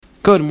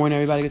Good morning,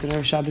 everybody. Good to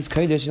know Shabbos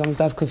Kodesh. On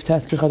Daf Kuf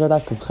Tes, Kichadar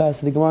Daf Kuf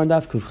Ches. The Gemara on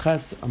Daf Kuf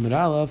Ches Amud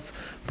Aleph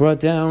brought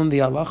down the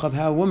halacha of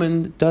how a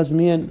woman does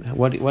mian,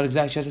 what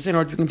exactly she has to say in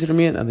order to consider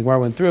mian. And the Gemara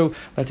went through.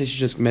 Let's say she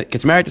just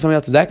gets married to somebody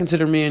else. Does that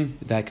consider mian?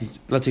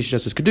 Let's say she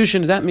just does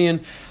kedushin. Does that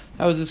mian?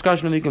 That was a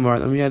discussion of the Gemara.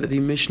 Then we had the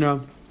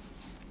Mishnah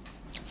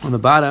on the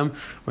bottom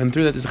went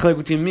through that there's a chilek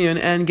between mian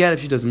and get.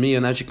 If she does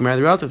mian, then she can marry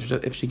the relatives.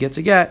 If she gets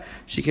a get,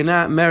 she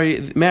cannot marry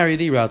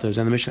the relatives.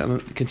 And the Mishnah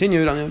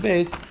continued on the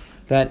base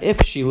that if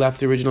she left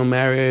the original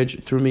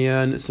marriage through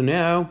mian, so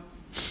now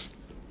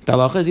the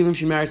halacha is even if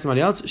she married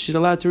somebody else, she's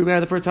allowed to remarry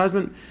the first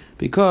husband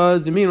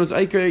because the mian was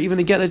aiker, even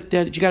the get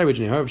that she got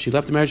originally. However, if she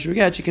left the marriage through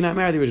get, she cannot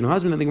marry the original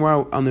husband. And the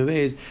Gemara on the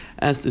base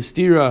asked the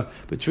stira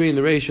between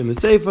the Reish and the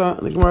Seifa,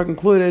 and the Gemara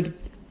concluded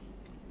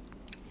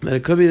that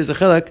it could be there's a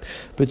chilek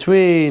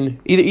between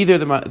either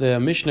the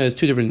Mishnah is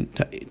two different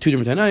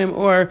Tanaim,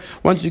 or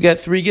once you get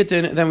three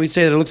gittin, then we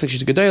say that it looks like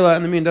she's a gedayla,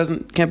 and the mean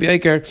can't be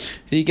aiker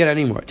that you get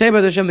anymore.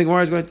 Teibat Hashem, the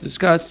Gemara is going to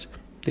discuss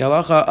the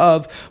halacha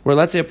of where,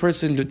 let's say, a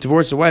person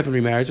divorced a wife and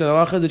remarries. So the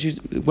halacha is that she's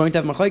going to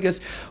have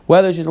machlekes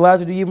whether she's allowed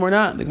to do yibum or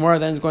not. The Gemara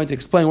then is going to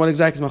explain what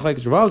exactly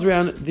machlekes revolves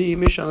around. The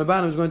Mishnah on the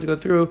bottom is going to go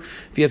through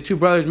if you have two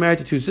brothers married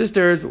to two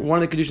sisters, one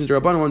of the conditions are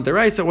rabbanan, one's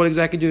deraisa. What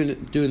exactly do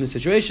in this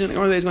situation? The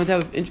Gemara is going to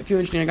have a few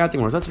interesting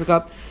agatim words. Let's pick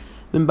up.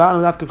 The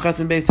bottom of Daf Kuf Ches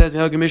and base says,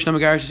 let's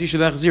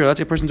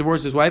say a person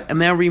divorces his wife and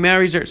now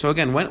remarries her. So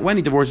again, when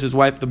he divorces his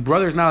wife, the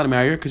brother is not allowed to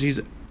marry her because she's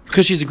a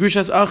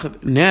grushas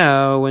achav.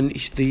 Now, when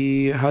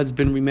the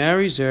husband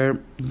remarries her,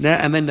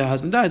 and then the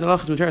husband dies,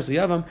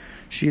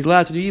 she's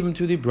allowed to do even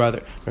to the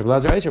brother.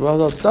 Explain the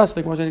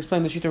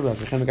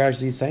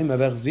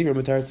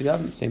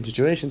shita. Same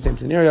situation, same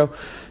scenario.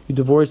 You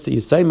divorce the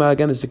Yisaima,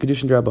 again, this is a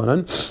kedushin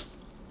drabanan.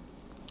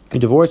 You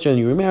divorce her and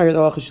you remarry her, the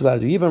halacha she's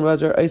allowed to do yibam,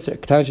 rather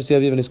Isaac. Ketana she's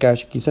yibam is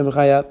karash kisem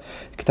chayav.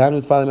 Ketana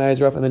whose father marries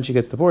her off and then she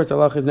gets divorced. The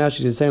halacha is now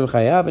she's the same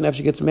chayav, and after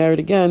she gets married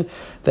again,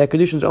 that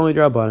condition is only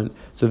drabanan.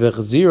 So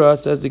v'chazira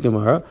says the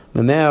Gemara.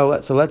 And now,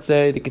 let's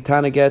say the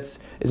Ketana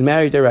is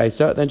married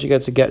deraisa, then she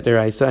gets a get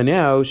deraisa, and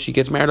now she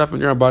gets married off in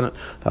drabanan.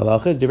 The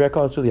halacha is direct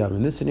kol suliyam.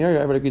 In this scenario,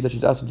 everyone agrees that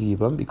she's also to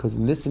yibam because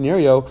in this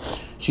scenario,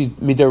 she's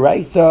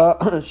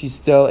midaraisa, she's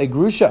still a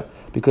grusha,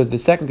 because the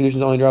second condition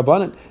is only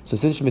drabanan. So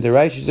since she's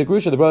midaraisa, she's a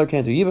grusha, the brother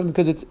can't do yibam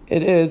because it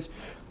is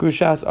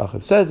grushas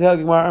achiv. Says the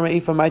Gemara,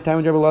 my time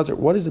in Rebbe Lazar.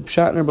 What is the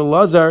pshat in Rebbe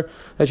Lazar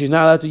that she's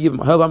not allowed to yibam?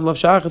 Halam love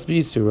shachas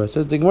b'yisura.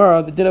 Says the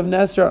Gemara, the din of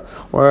Nesra,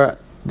 or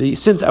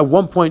since at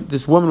one point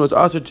this woman was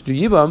asked to do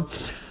yibam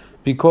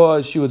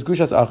because she was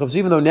grushas achiv. So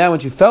even though now when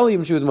she fell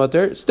yibam she was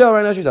mutter, still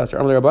right now she's asked.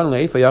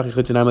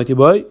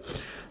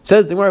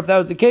 Says the Gemara, if that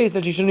was the case,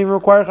 then she shouldn't even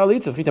require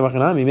chalitza.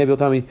 Maybe you'll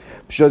tell me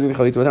she doesn't get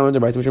chalitza. What time the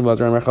Bryce Mishum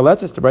Blazer and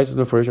chalitza? The Bryce is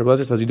before Mishum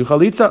Blazer says you do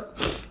chalitza.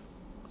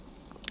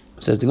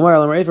 Says the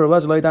Gemara, my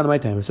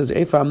time. It says,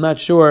 I'm not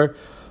sure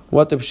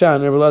what the pshat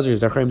and Rebbe Lazar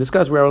is. Achim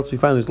discuss where else we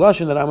find this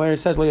lashon that Amar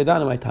says lo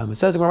yadan my time. It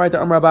says the Gemara right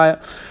to Amar Abaya.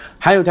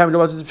 Hayu time Rebbe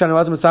Lazar pshat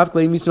was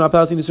masafklei misma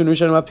pals inu sunu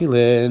rishon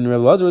mapilin. Rebbe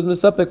Lazar was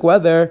misapik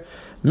whether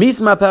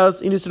misma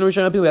pals inu sunu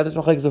rishon mapilin. We had this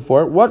machlekes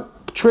before. What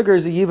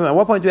triggers the yibum? At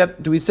what point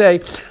do we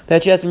say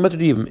that she has to be mutter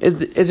to yibum?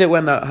 Is it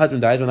when the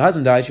husband dies? When the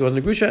husband dies, she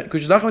wasn't a grusha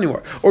zachav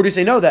anymore. Or do you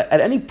say no, that at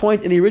any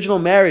point in the original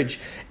marriage,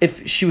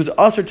 if she was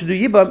also to do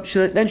yibum,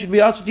 then she'd be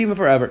also to yibum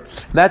forever?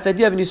 And that's the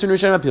idea of nisun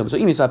rishon apilum. So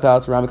imisa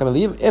pals ram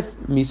kamelim. If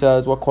misa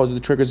is what causes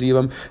the triggers the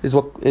yibum, is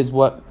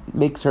what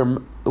makes her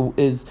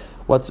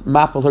what's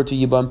mappled her to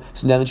yibum,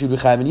 so then she would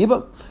be chayav in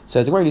yibum.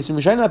 Says the Gemara, nisun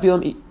rishon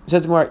apilum.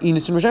 Says the Gemara,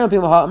 nisun rishon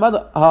apilum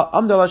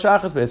ha'amdala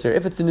shachas be'eser.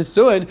 If it's in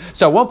nisuin,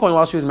 so at one point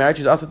while she was married,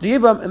 she's also to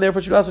yibum, and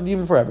therefore she would also to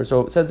yibum forever.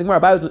 So it says the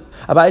Gemara,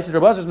 Abai said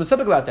Rebbe Lazar was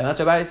specific about that.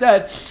 That's what Abai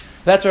said.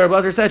 That's what Rebbe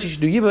Lazar said. She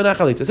should do yibum not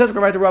chalitza. It says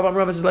right to Rav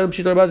Amrav says like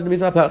she Rebbe Lazar to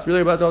misma pals. Really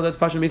Rebbe Lazar that's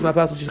passion misma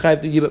pals, and she's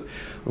chayav to yibum.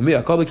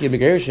 Umiyah kol b'kiyim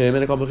begerishim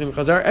and kol b'chim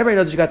chazar. Everybody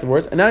knows that she got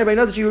divorced, and not everybody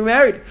knows that she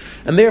remarried.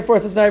 And therefore,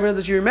 since not everybody knows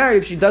that she remarried,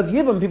 if she does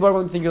yibum, people are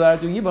going to think you're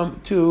allowed to do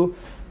yibum to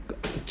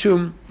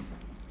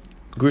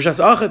grushas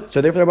achid. So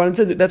therefore, Rabbanan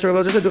said that's what Rebbe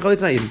Lazar said. Do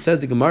chalitza yibum. Says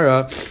the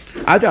Gemara,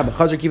 Adrab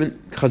chazar kivin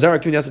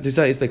yasa to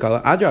say is they call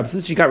it Adrab.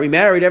 Since she got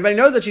remarried, everybody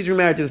knows that she's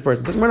remarried to this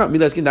person. Says Gemara,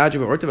 milaskin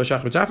da'adrab or teva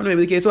shach b'tzafan.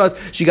 Maybe the case was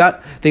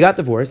they got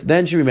divorced,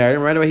 then she remarried,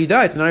 and right away he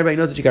died. So now everybody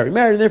knows that she got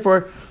remarried, and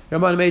therefore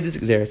Rabbanan made this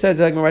gzera. Says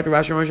the Gemara, right to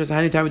Rashi Rashi says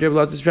any time Rebbe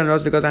Lazar is trying to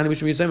because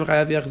mishum yisayim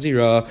chayav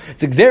yachzira.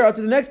 It's a gzera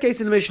to the next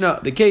case in the Mishnah,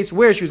 the case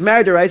where she was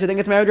married to Raisa, then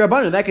gets married to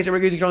Rabbanan. In that case,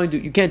 everybody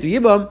agrees you can't do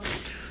yibum.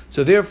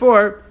 So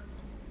therefore,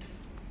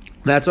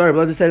 that's why Rebbe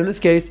Lazar said in this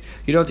case,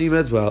 you don't do yibum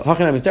as well.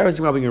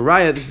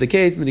 This is the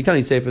case.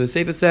 Medikani say for the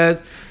Sefer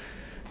says,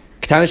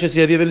 what's the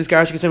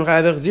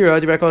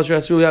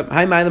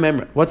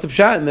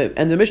pshat in the end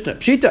of the Mishnah?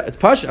 Pshita, it's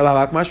pash.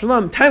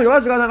 Time it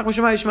was.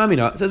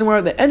 It says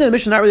the end of the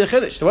Mishnah, not really a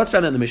chiddush. So what's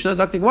found in the Mishnah?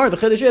 The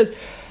chiddush is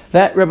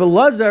that Rebbe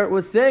Lazar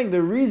was saying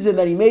the reason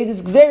that he made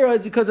this gzera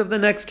is because of the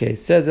next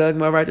case. Says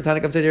right the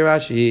Tanakh of Seder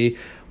Rashi.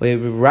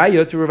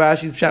 Raya to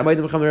Ravashi's pshat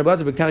ma'adim b'cham Rebbe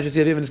Lazar b'ktana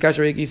shesiyavim and iskash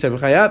reiki said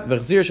b'chayav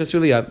v'chzir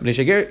shasuliyab b'nei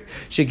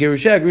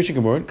shegirusha gerushin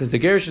gemur because the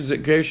gerushin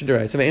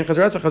derai so ve'in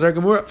chazar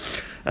gemur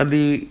and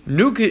the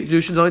new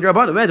kedushin is only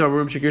drabanan.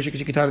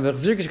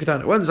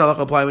 When does halacha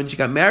apply when she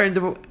got married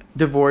and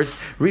divorced,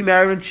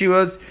 remarried when she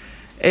was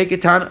a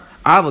ketana?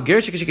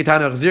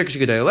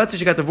 Let's say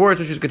she got divorced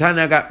when she was a ketana,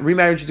 now got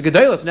remarried when she's a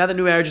gedola. So now the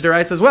new marriage is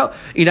deraisa as well.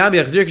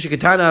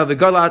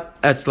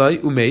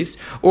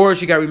 Or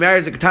she got remarried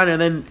as a ketana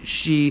and then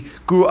she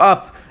grew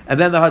up and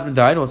then the husband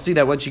died. We'll see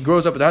that when she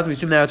grows up with the husband, we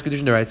assume now it's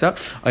kedushin deraisa.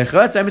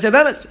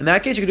 In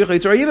that case, she could do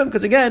chalitza or even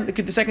because again,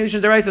 the second kedushin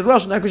deraisa as well.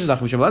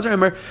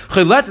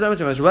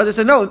 She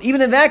said no.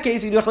 Even in that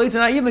case, you can do chalitza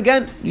not even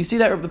again. You see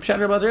that the pshat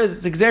Rebbe Lazar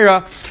is it's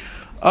gzera.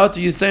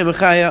 You say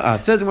Mechaya.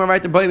 Says we're right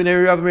to buy in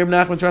area of Reb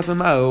Nachman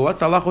Trasam.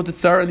 What's Allah with the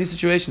tzara in these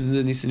situations,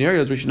 in these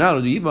scenarios? We should not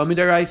do Yiva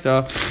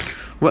Midaraisa.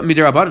 What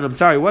Midarabanan? I'm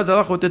sorry. What's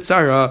Allah with the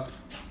tzara?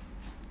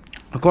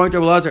 According to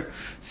Rebbe Lazar,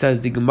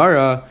 says the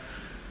Gemara.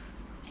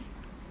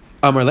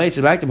 Amar Leit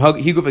said back to him.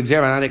 Higuf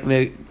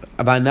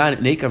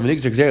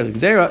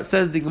Xera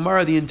says the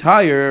Gemara. The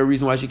entire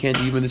reason why she can't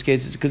do Yiva in this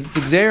case is because it's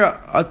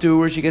Xera Atu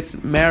where she gets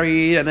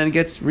married and then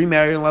gets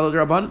remarried in Lala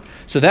Derabanan.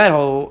 So that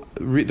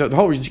the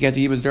whole reason she can't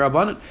do Yiva is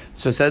Derabanan.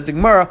 So says the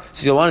Gemara.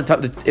 So you want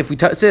to if we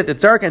say that the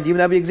Tsar can't do Yiva,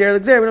 that'd be Xera. We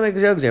don't make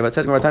Xera. But it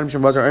says Gemara Tanim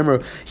Shem Bazar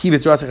Emro He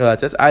Vitzras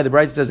Chalatas. The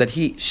Bride says that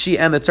she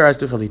and the Tsar has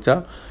to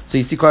Chalitza. So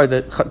you see clearly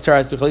that Tsar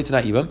has to Chalitza,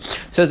 not Yiva.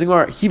 Says the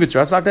Gemara He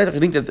Vitzras Chalatas. I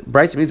think that the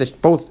Bride means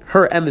that both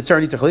her and the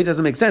Tsar need to Chalitza.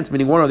 Doesn't make sense.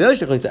 Meaning one or the other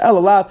should Chalitza.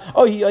 El Alav.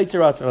 Oh he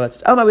Yitzras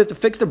Chalatas. El. We have to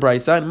fix the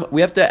Brisa and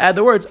we have to add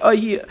the words. Oh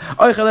he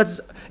Chalatas.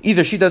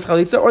 Either she does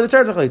chalitza or the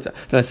Tsar does chalitza.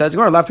 Then it says,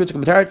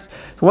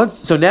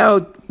 so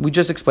now we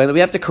just explained that we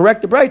have to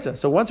correct the brisa.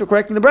 So once we're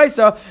correcting the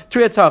brisa, once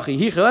we have to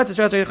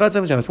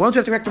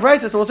correct the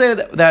brisa, so we'll say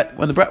that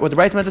when what the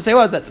brisa meant to say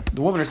was that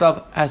the woman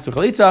herself has to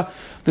chalitza,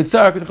 the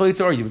Tsar could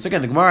chalitza or Yibum. So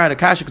again, the Gemara had a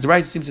kasha because the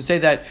brisa seems to say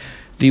that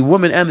the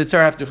woman and the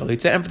Tsar have to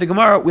chalitza, and for the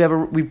Gemara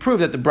we prove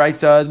that the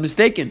brisa is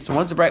mistaken. So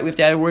once we have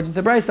to add words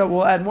into the brisa,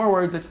 we'll add more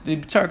words that the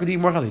Tsar could eat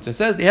more chalitza. It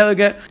says the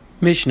Helaget.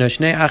 Mishnah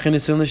Shnei Achin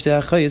Esul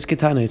Nishtei Achayis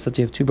Ketanis. Let's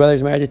say you have two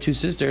brothers married to two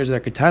sisters that are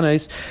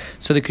Ketanis.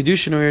 So the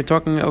kedushin we're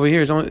talking over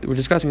here we're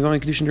discussing is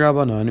only kedushin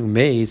Rabbanan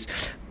Umeis.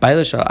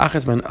 Since the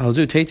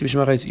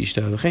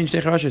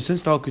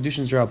whole kedushin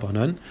is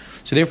Rabbanan,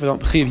 so therefore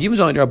the Chiv Yibum is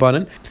only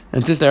Rabbanan,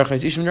 and since there are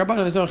Chayis Ishim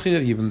Rabbanan, there's no Chiv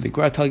Yibum.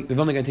 The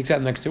Vilna again takes out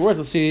the next two words.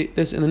 Let's see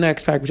this in the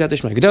next parak.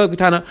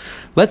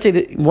 Let's say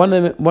that one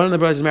of the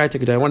brothers is married to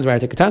Kedai, one is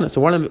married to Ketana. So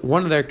one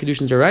of their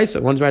kedushin is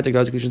Raisa, one is married to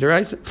kedushin is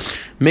Raisa.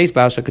 Meis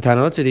Baasha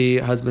Ketana. Let's say the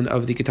husband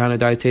of the Ketana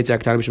dies Tetzah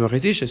Ketana B'Shem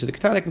Chayis Isha. So the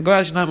Ketana can go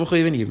out. She's not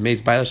Mechuyev in Yibum.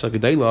 Meis Baasha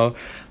Kedai.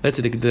 Let's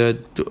say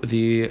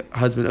the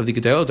husband of the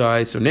Kedai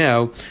dies. So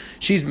now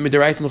she's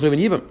Midaraisa Mechuyev in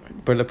Yibum.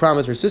 But the problem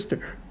is her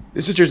sister.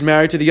 The sister is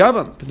married to the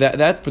Yavam. But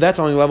that's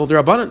only level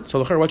D'Rabbanan.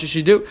 So what should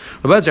she do?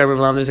 But we tell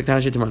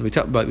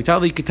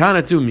the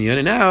Ketana to me,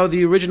 and now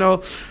the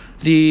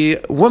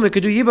woman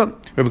could do Yibam.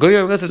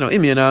 Says no.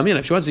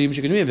 If she wants to Yibam,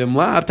 she can do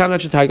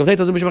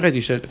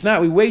Yibam. If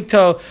not, we wait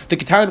till the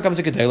Ketana becomes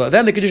a Gedela.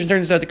 Then the Kedushin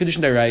turns into the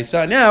Kedushin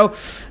Deraisa. Now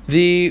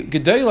the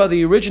Gedela,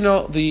 the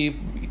original, the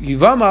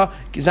Yivama,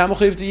 is not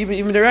Mechuyev to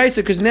Yibam Deraisa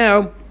because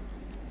now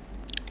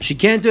she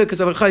can't do it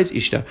because of a Chayis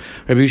Ishta.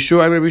 Rabbi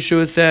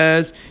Yeshua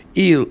says,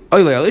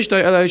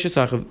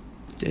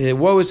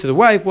 woe is to the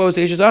wife, woe is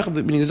to Isha Zachav,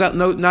 meaning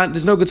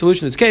there's no good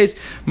solution in this case.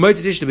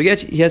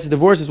 He has to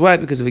divorce his wife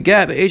because of a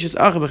gap, and he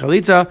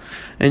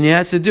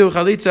has to do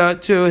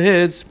Chalitza to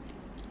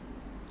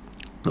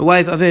the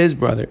wife of his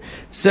brother.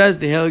 Says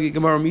the Helgi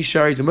Gemara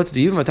Mishari to Mutter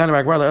Yivim Matana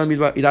Bakbar.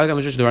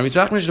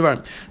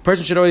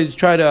 Person should always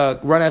try to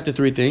run after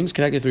three things,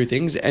 connect the three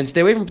things, and stay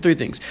away from three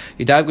things.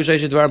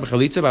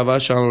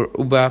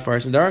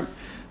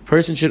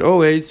 Person should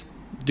always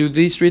do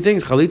these three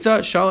things: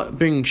 chalitza,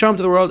 bringing shalom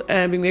to the world,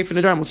 and being made for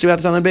Nadarim. We'll see what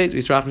happens on the base.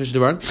 And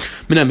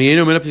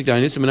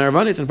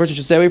a person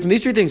should stay away from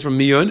these three things: from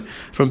miyun,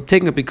 from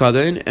taking a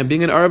pikadon, and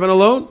being an aravan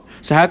alone.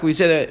 So how can we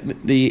say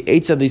that the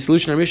eights of the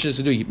solution of our mission is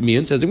to do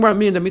miyun? Says the Gemara,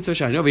 miyun the mitzvah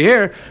shine. Over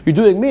here, you're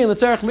doing miyun the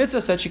tzarech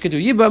mitzvah that she could do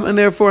yibam, and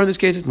therefore in this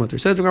case it's mutter.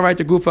 Says the Gemara, right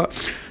to gufa.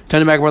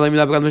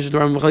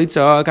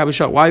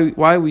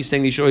 Why are we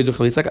saying these should always do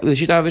chalitza? The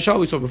shita of Vishal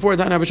we saw before.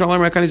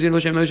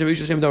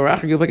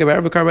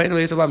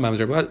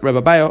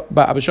 Rabbi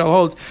Abishal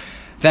holds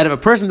that if a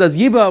person does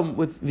yibam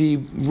with the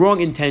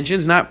wrong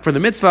intentions, not for the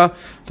mitzvah,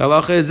 the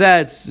halacha is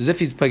that it's as if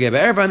he's pageh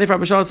be'erva, and therefore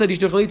Abishal said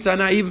yishtu chalitza,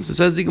 not yibam. So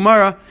says the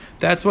Gemara,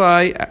 that's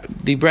why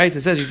the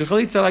Brisa says yishtu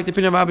chalitza like the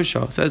opinion of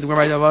Abishal. Says the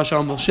Gemara,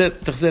 Abishal l'shit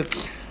t'chsev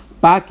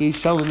baki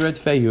shalom red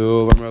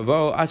feyu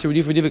v'mravo aser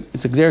rediv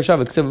it's a gzer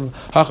shav ksev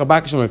hacha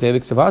baki shalom red feyu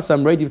ksev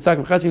hasam rediv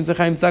tzak v'chasim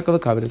tzachayim tzak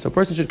v'kavod. So a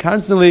person should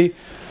constantly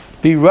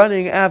be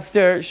running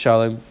after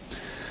shalom.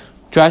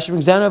 Rashi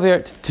brings down over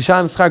here to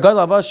Shalom Schar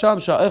Gadol Avas Sham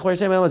Sha'ich where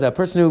Hashem was that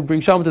person who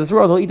brings Shalom to this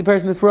world, he'll eat the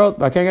person in this world.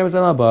 That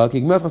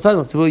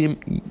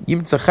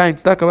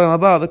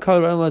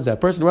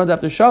person who runs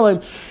after Shalom,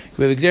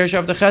 we have Xer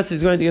Shav Chesed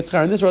is going to get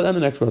schar in this world and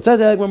the next world. It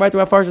says like when right to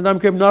Farsh Adam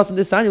Krib Nas and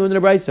this sign in the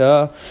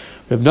Brisa.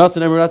 Reb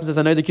Nasan Emer Nasan says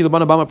I know the kilo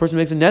bam a person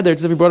makes a nether.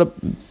 It's as if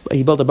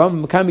he built a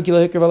bam Mekayim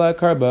kilo hikr v'ala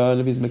carbon.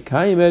 If he's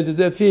Mekayim it as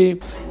if he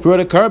brought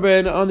a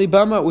carbon on the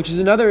bama, which is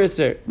another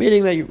isser,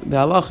 meaning that the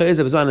halacha is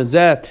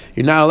that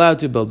you're not allowed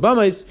to build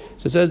bamas.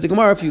 So it says the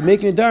Gemara, if you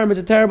make a nedarim, it's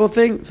a terrible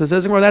thing. So it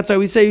says the Gemara, that's why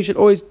we say you should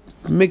always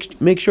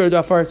make sure to do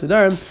afar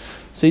nedarim,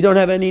 so you don't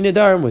have any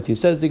nedarim with you.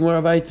 Says the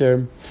Gemara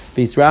Vayter.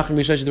 So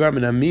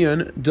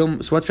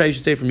what's right you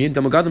should say from Yin?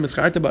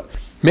 But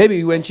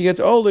maybe when she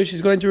gets older,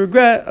 she's going to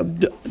regret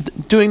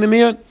doing the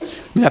miyun.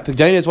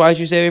 Is why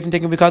she stay away from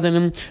taking bikadin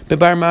and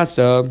bebar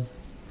masa.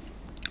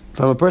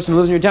 From a person who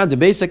lives in your town,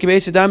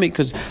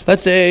 because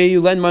let's say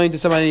you lend money to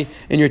somebody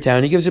in your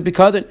town, he gives you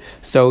bikadin,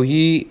 so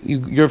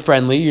you're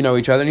friendly, you know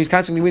each other, and he's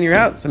constantly in your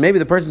house. So maybe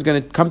the person's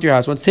going to come to your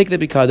house, wants to take the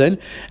bikadin,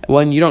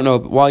 while you don't know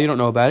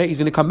about it, he's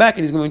going to come back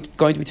and he's going to be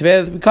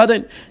tevei the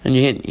bikadin, and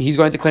he's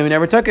going to claim he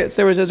never took it.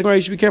 So there was says,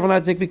 you should be careful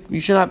not to take. You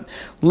should not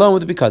loan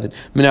with the bikadin.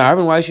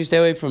 Why should you stay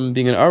away from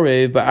being an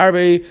arev? But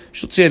arev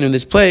should see in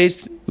this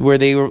place where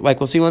they were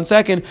like, we'll see 1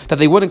 second, that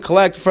they wouldn't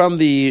collect from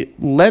the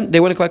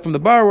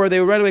borrower,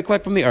 they would right away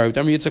collect from the arv.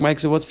 What's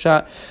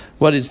pshat?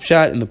 What is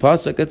pshat in the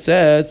pasuk? It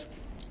says,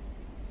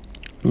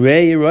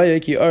 "Rei roya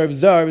ki arv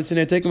zar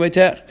v'sinei taken by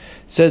tech."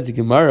 Says the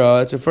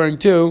Gemara, it's referring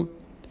to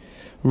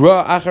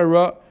ra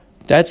achara.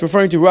 That's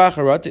referring to ra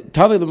achara.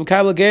 Tavi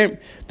l'mukabel game.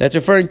 That's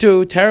referring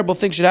to terrible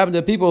things should happen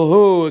to people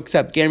who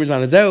accept gamers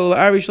on azeu.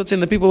 Arish, let's say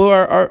the people who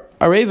are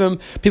avim,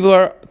 people who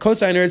are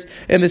co-signers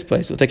in this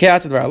place. So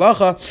tekeyatz with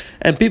halacha,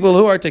 and people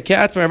who are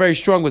tekeyatz are very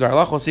strong with our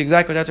halacha. We'll see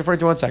exactly what that's referring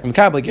to 1 second.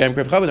 Mukabel game,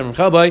 krev chabad,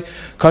 mukabel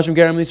kashim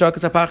garim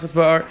lisrakas apachas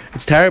bar.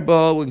 It's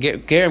terrible when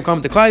garim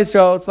come to Klal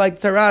Yisrael. It's like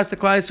tzaras to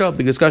Klal Yisrael.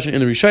 Big discussion in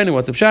the Rishonim.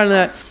 What's the pshat in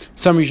that?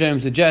 Some Rishonim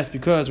suggest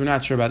because we're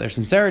not sure about their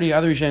sincerity.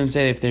 Other Rishonim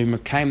say if they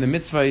mekayim the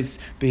mitzvahs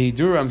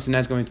behiduram, so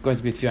that's going to be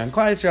a tefillah on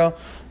Klal Yisrael.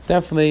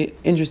 Definitely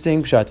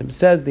interesting pshatim.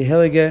 Says the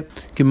Heilige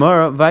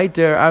Gemara,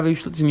 Vaiter Avi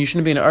Shlutzin, you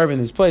shouldn't be an arv in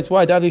this place.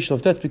 Why? Davi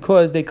Shluf, that's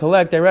because they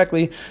collect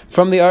directly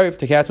from the arv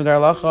to catch with our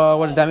halacha.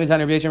 What does that mean?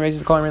 Tanya Rabbi Yisrael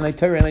raises the calling in like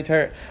Torah.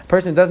 A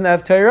person doesn't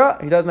have Torah,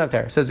 he doesn't have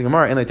Torah. Says the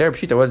Gemara, in like Torah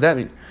Pshita, what does that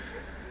mean?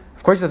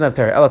 Of course he doesn't have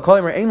Torah. Ela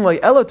Kolim Ein Lo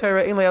Elo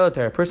Torah, Ein Lo Elo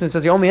Torah. A person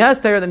says he only has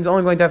Torah, then he's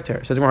only going to have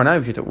Torah. Says the Gemara,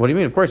 what do you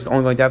mean? Of course he's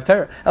only going to have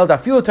Torah. El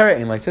Dafilu Torah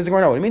Ein Lo. Says the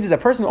Gemara, no. What it means is a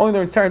person who only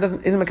learns Torah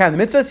isn't Mekayim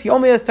the mitzvahs, he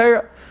only has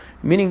Torah.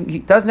 Meaning he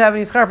doesn't have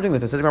any schar for doing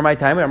this. It says my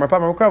time. A person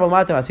who's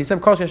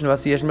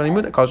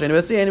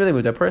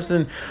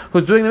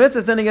doing the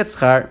mitzvahs, then he gets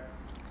schar.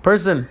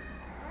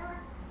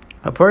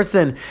 A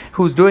person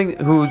who's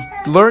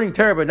learning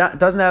Torah but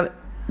doesn't have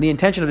the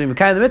intention of being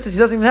mekayim the mitzvahs, he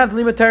doesn't even have the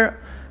limit Torah.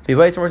 The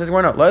Yibayis says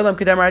we're not. What was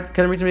the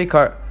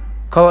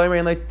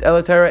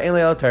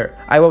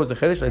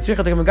chiddush?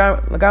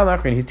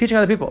 He's teaching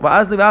other people, and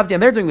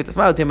they're doing it.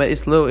 I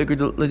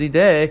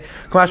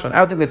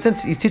don't think that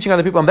since he's teaching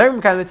other people, and they're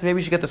maybe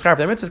we should get the schar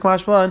for their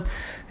mitzvahs.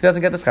 He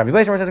doesn't get the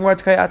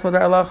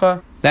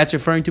schar. That's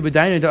referring to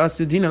B'dayin to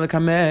Asidina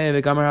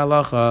l'kameh v'gamar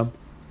halacha.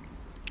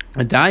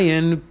 A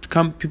dayan,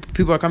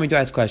 people are coming to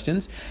ask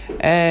questions,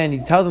 and he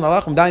tells them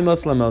halacha dayan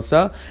milsa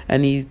milsa,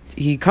 and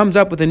he comes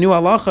up with a new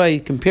halacha. He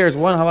compares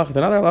one halacha to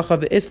another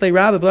halacha. The islay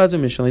rabbi blazer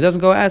mishnah. He doesn't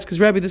go ask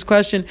his rabbi this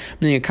question.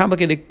 Meaning a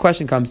complicated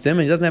question comes to him,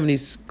 and he doesn't have any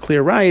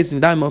clear rights.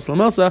 And dayan milsa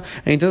milsa,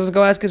 and he doesn't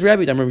go ask his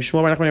rabbi. The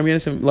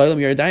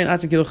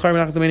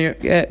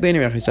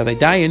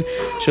dayan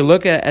should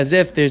look at it as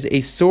if there's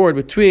a sword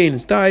between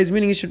his thighs,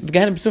 meaning he should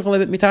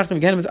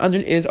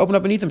is open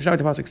up beneath him. The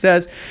pasuk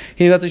says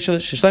he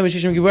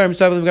and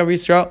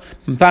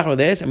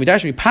we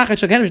dash from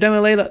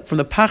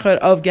the pachad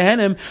of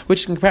Gehenim, which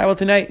is comparable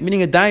tonight,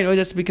 meaning a dayan always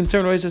has to be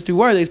concerned, always has to be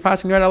worried that he's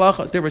passing the right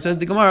halachos. Therefore, says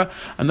the Gemara,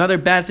 another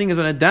bad thing is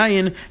when a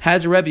dayan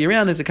has a rebbe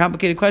around, there's a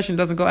complicated question,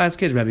 doesn't go ask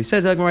his rebbe.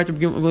 Says the Gemara,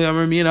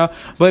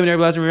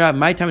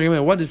 my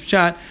time, what is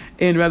pshat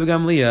in Rabbi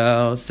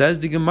Gamliel? Says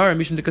the Gemara,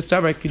 Mishum de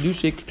Kasavra,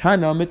 Kidushik,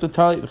 Tana,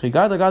 Mitotali,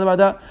 Chigada,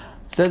 Gadavada.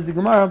 Says the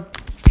Gemara,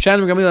 pshat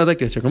in Gamliel is like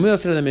this. Gamliel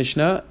said in the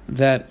Mishnah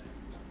that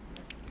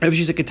if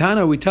she's a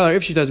katana, we tell her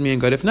if she does me and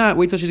good. If not,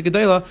 wait till she's a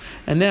gedayla,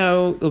 and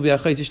now it'll be a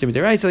chayitz ishtem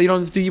right. So you don't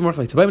have to do more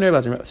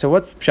chayitz. So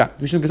what's pshat?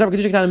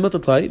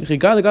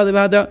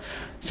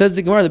 Says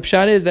the Gemara, the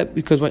pshat is that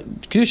because when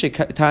kedusha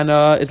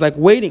katana is like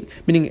waiting,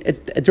 meaning it's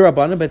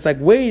derabbanan, but it's like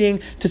waiting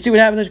to see what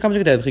happens when she comes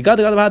to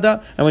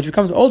gedayla. And when she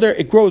becomes older,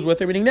 it grows with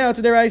her. Meaning now it's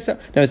a deraisa.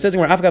 Now it says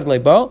in Afgav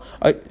leibal.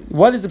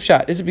 What is the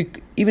pshat? Is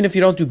it even if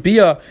you don't do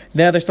bia,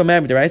 now they're still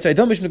married with deraisa? I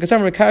don't mention the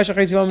kasam rekash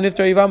achayis yivam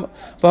niftar yivam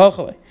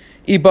v'hachalei.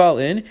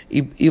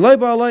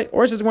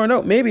 Or says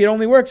no, maybe it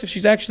only works if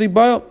she's actually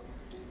baal.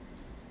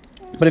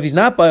 But if he's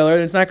not baal,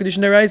 then it's not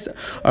conditioned deraisa.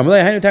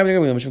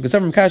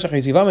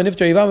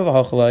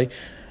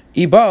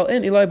 Ibal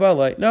in Eli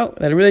Balai. No,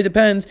 that it really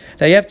depends.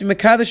 That you have to be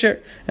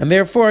Mekadasher, and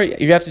therefore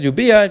you have to do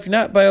Bia. If you're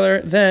not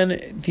Bailer,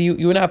 then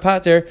you would not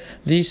pater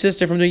the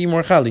sister from doing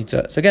more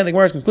Chalitza. So again, the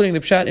Gemara is concluding the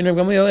Pshat in Reb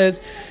Gamliel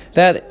is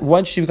that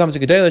once she becomes a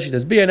Gedela, she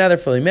does Bia. Now they're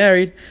fully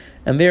married,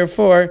 and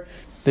therefore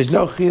there's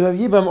no Chiv of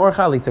Yibam or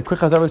Chalitza.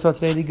 Quick as we saw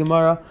today, the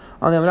Gemara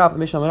on the Amaraf, the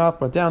Mishnah Amaraf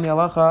brought down the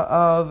halacha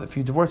of if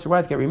you divorce your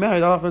wife, get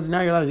remarried, the halacha is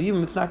now you're allowed to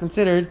Yibam. It's not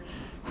considered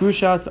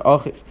Grushas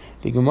Achiv.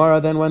 The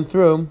Gemara then went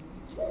through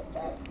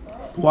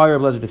why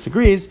Reb Eliezer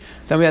disagrees.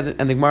 Then we had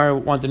and the Gemara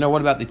wanted to know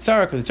what about the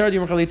tzara, because the tzara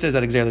Yom Chalitza is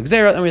that Xer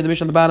Xera. And we had the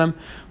Mishnah on the bottom,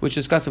 which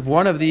discussed if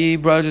one of the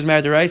brothers was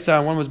married to Raisa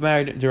and one was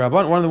married to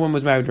Rabban, one of the women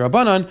was married to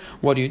Rabbanan,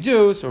 what do you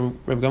do? So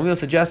Reb Gamliel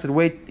suggested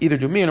wait, either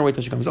do me or wait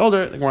till she comes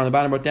older. The Gemara on the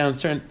bottom brought down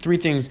certain three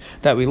things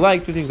that we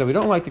like, three things that we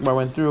don't like. The Gemara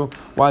went through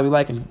why we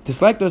like and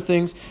dislike those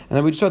things, and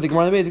then we just saw the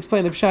Gemara on the base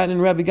explained the Pshat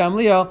in Rabbi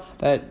Gamliel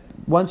that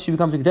once she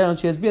becomes a Gedel and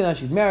she has been, and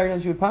she's married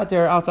and she would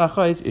pater al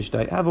tzachais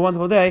ishtai. Have a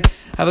wonderful day.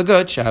 Have a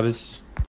good Shabbos.